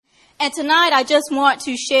And tonight I just want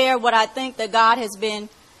to share what I think that God has been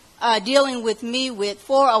dealing with me with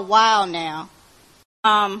for a while now.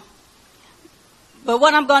 But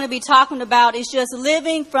what I'm going to be talking about is just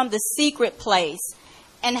living from the secret place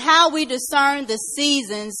and how we discern the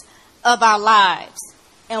seasons of our lives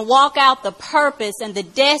and walk out the purpose and the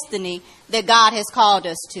destiny that God has called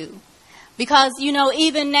us to. Because, you know,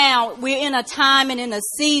 even now we're in a time and in a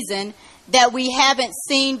season that we haven't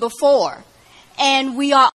seen before. And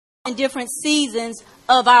we are in different seasons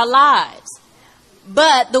of our lives.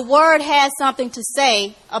 But the Word has something to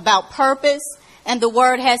say about purpose, and the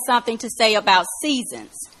Word has something to say about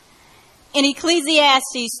seasons. In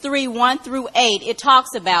Ecclesiastes 3:1-8, it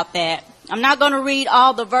talks about that. I'm not going to read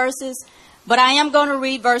all the verses, but I am going to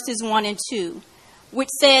read verses 1 and 2, which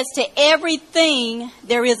says, "To everything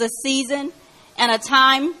there is a season and a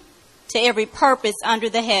time to every purpose under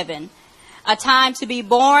the heaven, a time to be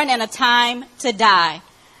born and a time to die,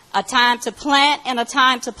 a time to plant and a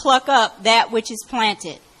time to pluck up that which is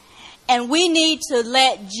planted." And we need to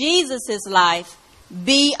let Jesus' life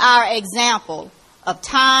be our example of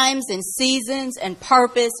times and seasons and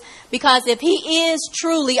purpose, because if he is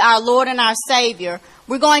truly our Lord and our Savior,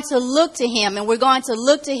 we're going to look to him and we're going to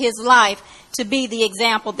look to his life to be the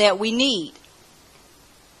example that we need.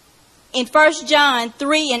 In 1 John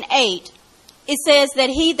 3:8, it says that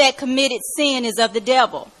he that committed sin is of the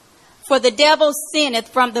devil, for the devil sinneth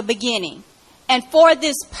from the beginning. And for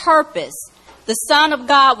this purpose the Son of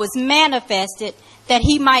God was manifested, that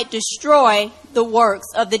he might destroy the works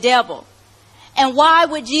of the devil. And why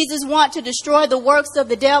would Jesus want to destroy the works of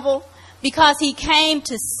the devil? Because he came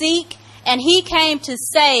to seek and he came to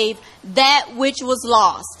save that which was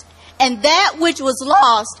lost. And that which was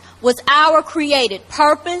lost was our created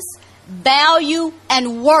purpose, value,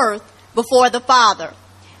 and worth before the Father.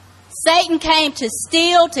 Satan came to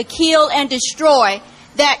steal, to kill, and destroy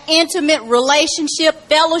that intimate relationship,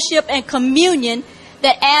 fellowship, and communion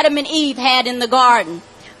that Adam and Eve had in the garden.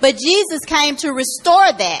 But Jesus came to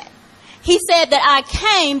restore that. He said that I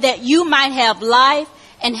came that you might have life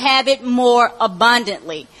and have it more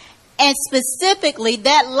abundantly. And specifically,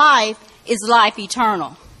 that life is life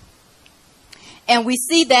eternal. And we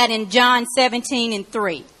see that in John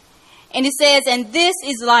 17:3. And it says, "And this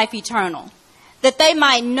is life eternal, that they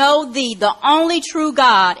might know thee, the only true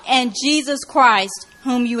God, and Jesus Christ,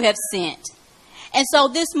 whom you have sent." And so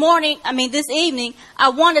this evening, I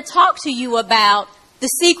want to talk to you about the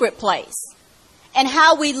secret place and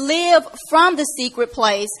how we live from the secret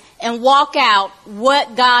place and walk out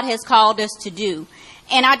what God has called us to do.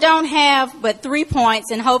 And I don't have but 3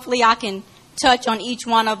 points, and hopefully I can touch on each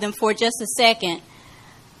one of them for just a second.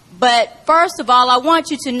 But first of all, I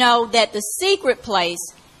want you to know that the secret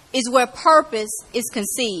place is where purpose is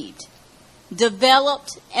conceived,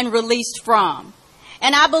 developed, and released from.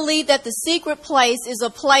 And I believe that the secret place is a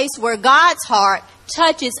place where God's heart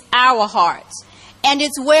touches our hearts. And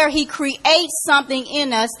it's where he creates something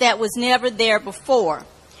in us that was never there before.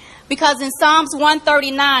 Because in Psalms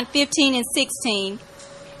 139:15-16,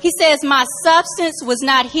 he says, "My substance was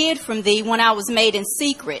not hid from thee when I was made in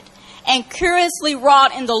secret, and curiously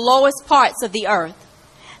wrought in the lowest parts of the earth.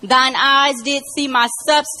 Thine eyes did see my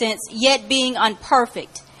substance, yet being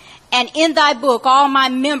unperfect. And in thy book all my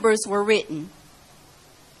members were written,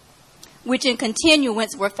 which in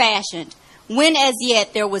continuance were fashioned, when as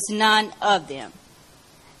yet there was none of them."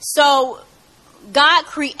 So God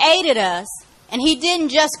created us, and he didn't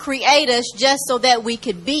just create us just so that we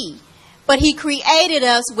could be, but he created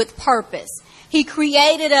us with purpose. He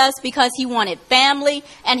created us because he wanted family,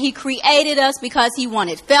 and he created us because he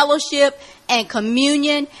wanted fellowship and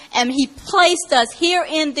communion, and he placed us here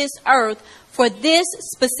in this earth for this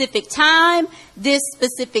specific time, this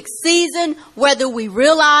specific season. Whether we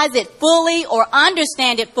realize it fully or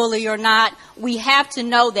understand it fully or not, we have to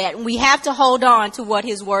know that, and we have to hold on to what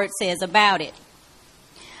his word says about it.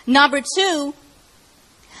 Number 2,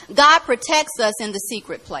 God protects us in the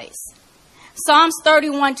secret place. Psalms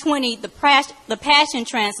 31:20, the Passion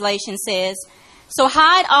Translation says, "So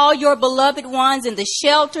hide all your beloved ones in the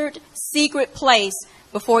sheltered secret place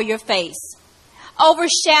before your face.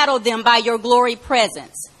 Overshadow them by your glory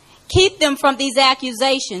presence. Keep them from these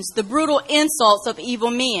accusations, the brutal insults of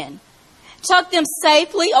evil men. Tuck them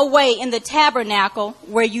safely away in the tabernacle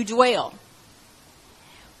where you dwell."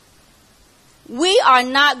 We are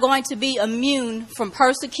not going to be immune from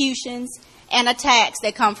persecutions and attacks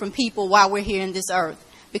that come from people while we're here in this earth,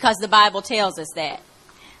 because the Bible tells us that.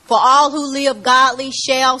 "For all who live godly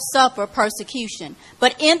shall suffer persecution."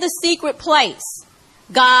 But in the secret place,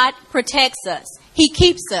 God protects us. He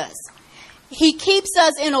keeps us. He keeps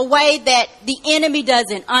us in a way that the enemy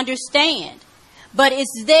doesn't understand. But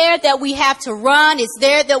it's there that we have to run. It's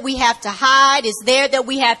there that we have to hide. It's there that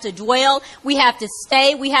we have to dwell. We have to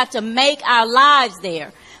stay. We have to make our lives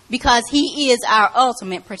there because he is our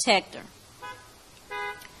ultimate protector.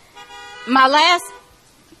 My last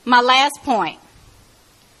point.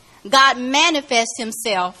 God manifests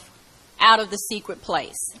himself out of the secret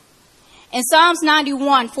place. In Psalms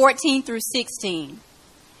 91, 14 through 16,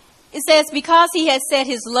 it says, because he has set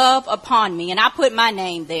his love upon me, and I put my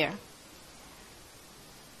name there.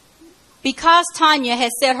 Because Tanya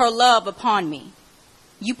has set her love upon me,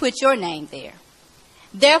 you put your name there.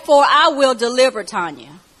 Therefore, I will deliver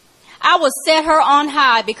Tanya. I will set her on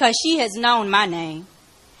high because she has known my name.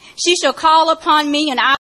 She shall call upon me and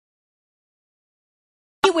I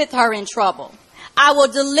will be with her in trouble. I will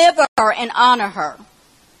deliver her and honor her.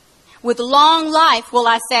 With long life will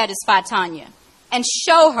I satisfy Tanya and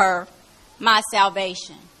show her my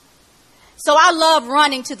salvation. So I love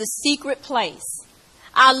running to the secret place.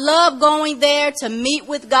 I love going there to meet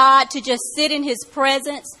with God, to just sit in his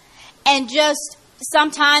presence. And just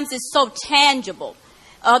sometimes it's so tangible.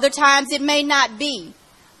 Other times it may not be.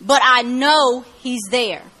 But I know he's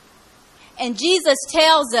there. And Jesus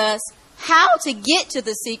tells us how to get to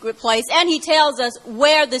the secret place. And he tells us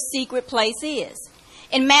where the secret place is.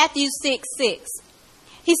 In Matthew 6:6,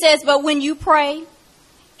 he says, but when you pray,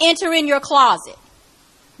 enter in your closet.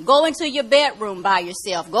 Go into your bedroom by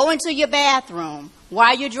yourself. Go into your bathroom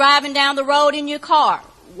while you're driving down the road in your car,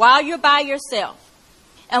 while you're by yourself.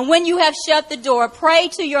 And when you have shut the door, pray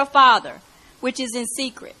to your Father, which is in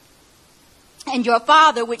secret. And your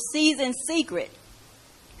Father, which sees in secret,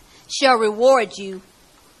 shall reward you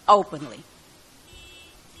openly.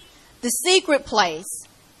 The secret place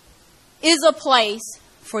is a place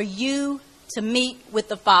for you to meet with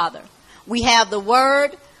the Father. We have the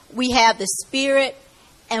Word, we have the Spirit,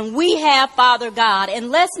 and we have Father God. And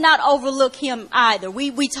let's not overlook him either.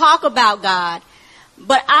 We talk about God,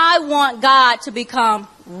 but I want God to become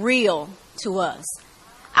real to us.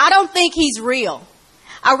 I don't think he's real.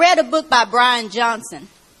 I read a book by Brian Johnson,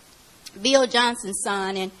 Bill Johnson's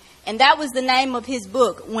son, and that was the name of his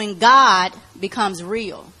book, When God Becomes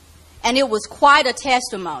Real. And it was quite a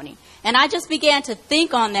testimony. And I just began to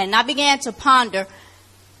think on that, and I began to ponder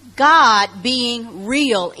God being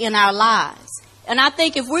real in our lives. And I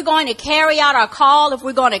think if we're going to carry out our call, if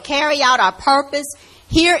we're going to carry out our purpose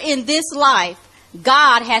here in this life,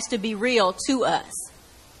 God has to be real to us.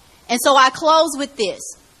 And so I close with this.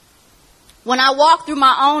 When I walked through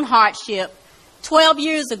my own hardship 12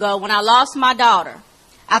 years ago when I lost my daughter,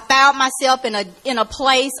 I found myself in a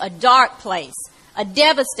place, a dark place, a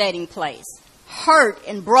devastating place, hurt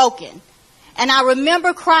and broken. And I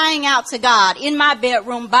remember crying out to God in my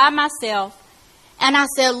bedroom by myself. And I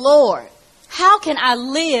said, Lord, how can I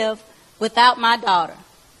live without my daughter?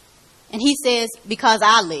 And he says, because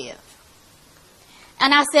I live.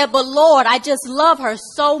 And I said, but Lord, I just love her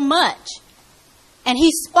so much. And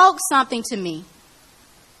he spoke something to me.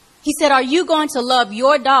 He said, are you going to love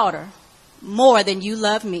your daughter more than you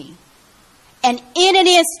love me? And in an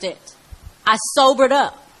instant, I sobered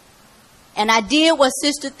up. And I did what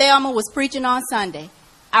Sister Thelma was preaching on Sunday.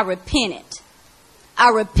 I repented. I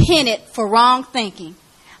repented for wrong thinking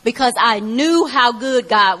because I knew how good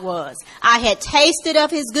God was. I had tasted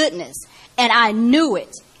of his goodness and I knew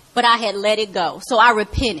it, but I had let it go. So I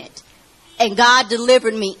repented. And God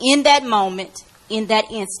delivered me in that moment, in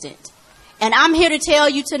that instant. And I'm here to tell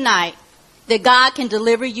you tonight that God can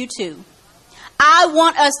deliver you too. I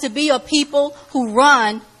want us to be a people who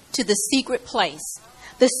run to the secret place.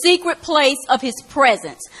 The secret place of his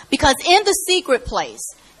presence. Because in the secret place,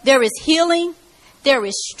 there is healing, there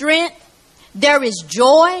is strength, there is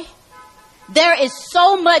joy, there is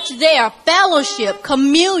so much there, fellowship,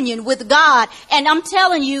 communion with God. And I'm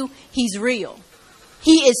telling you, he's real.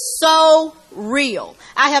 He is so real.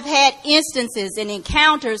 I have had instances and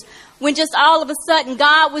encounters when just all of a sudden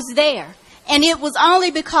God was there. And it was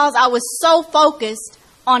only because I was so focused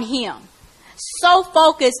on him, so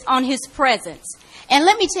focused on his presence. And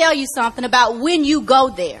let me tell you something about when you go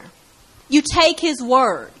there. You take his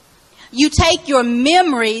word. You take your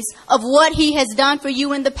memories of what he has done for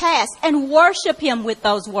you in the past and worship him with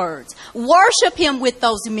those words. Worship him with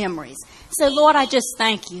those memories. Say, Lord, I just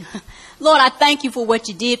thank you. Lord, I thank you for what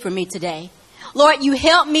you did for me today. Lord, you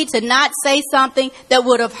helped me to not say something that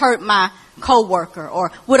would have hurt my coworker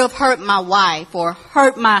or would have hurt my wife or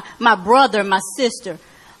hurt my brother, my sister.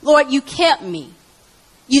 Lord, you kept me.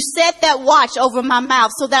 You set that watch over my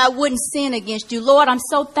mouth so that I wouldn't sin against you. Lord, I'm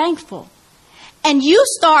so thankful. And you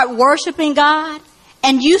start worshiping God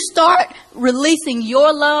and you start releasing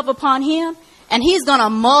your love upon him and he's going to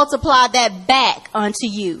multiply that back unto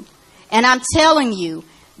you. And I'm telling you,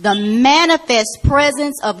 the manifest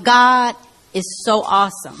presence of God is so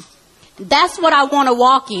awesome. That's what I want to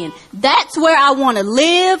walk in. That's where I want to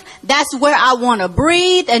live. That's where I want to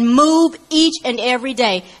breathe and move each and every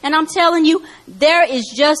day. And I'm telling you, there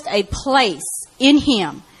is just a place in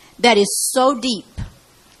Him that is so deep,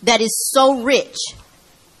 that is so rich.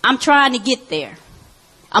 I'm trying to get there.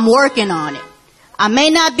 I'm working on it. I may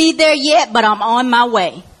not be there yet, but I'm on my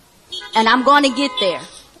way. And I'm going to get there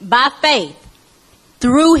by faith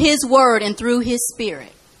through His Word and through His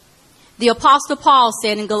Spirit. The Apostle Paul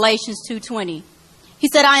said in Galatians 2:20, he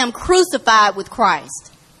said, I am crucified with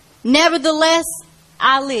Christ. Nevertheless,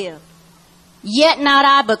 I live. Yet not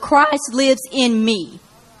I, but Christ lives in me.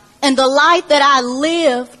 And the life that I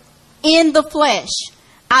live in the flesh,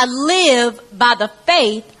 I live by the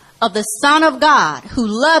faith of the Son of God who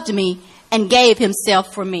loved me and gave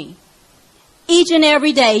Himself for me. Each and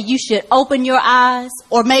every day you should open your eyes,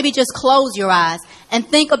 or maybe just close your eyes, and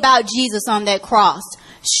think about Jesus on that cross,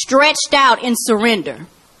 stretched out in surrender.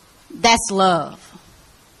 That's love.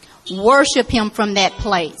 Worship Him from that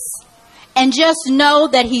place. And just know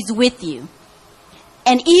that He's with you.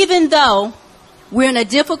 And even though we're in a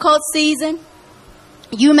difficult season,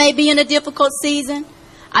 you may be in a difficult season,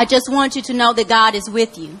 I just want you to know that God is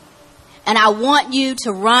with you. And I want you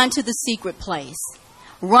to run to the secret place.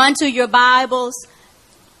 Run to your Bibles.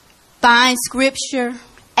 Find scripture.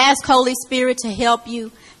 Ask Holy Spirit to help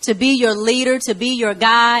you, to be your leader, to be your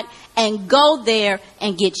guide, and go there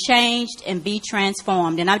and get changed and be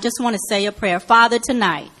transformed. And I just want to say a prayer. Father,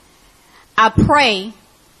 tonight, I pray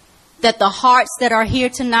that the hearts that are here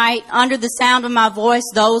tonight, under the sound of my voice,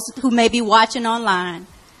 those who may be watching online,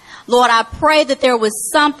 Lord, I pray that there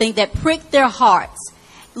was something that pricked their hearts,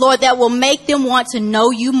 Lord, that will make them want to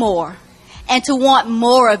know you more and to want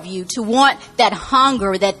more of you, to want that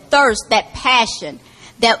hunger, that thirst, that passion,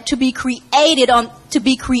 that to be created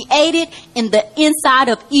in the inside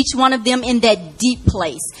of each one of them, in that deep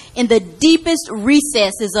place, in the deepest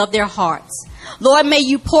recesses of their hearts. Lord, may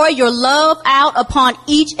you pour your love out upon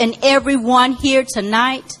each and every one here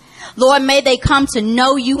tonight. Lord, may they come to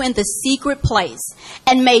know you in the secret place,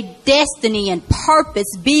 and may destiny and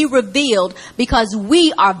purpose be revealed, because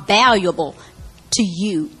we are valuable to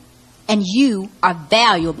you and you are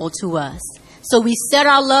valuable to us. So we set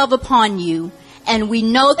our love upon you, and we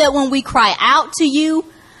know that when we cry out to you,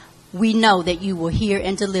 we know that you will hear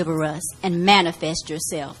and deliver us and manifest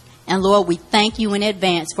yourself. And Lord, we thank you in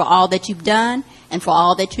advance for all that you've done and for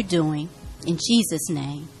all that you're doing. In Jesus'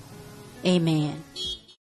 name, amen.